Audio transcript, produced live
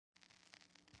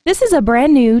This is a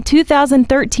brand new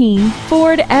 2013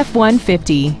 Ford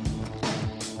F-150.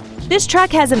 This truck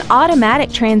has an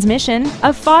automatic transmission, a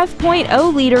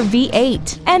 5.0-liter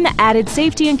V8, and the added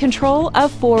safety and control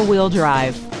of four-wheel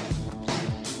drive.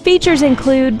 Features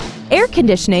include air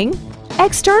conditioning,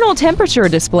 external temperature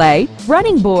display,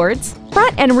 running boards,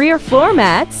 front and rear floor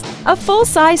mats, a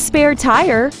full-size spare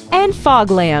tire, and fog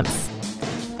lamps.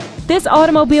 This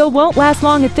automobile won't last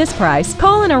long at this price.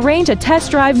 Call and arrange a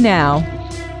test drive now.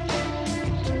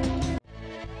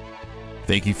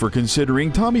 Thank you for considering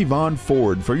Tommie Vaughn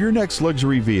Ford for your next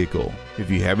luxury vehicle. If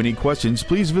you have any questions,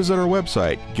 please visit our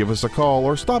website, give us a call,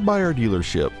 or stop by our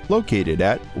dealership located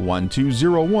at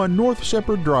 1201 North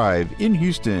Shepherd Drive in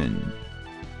Houston.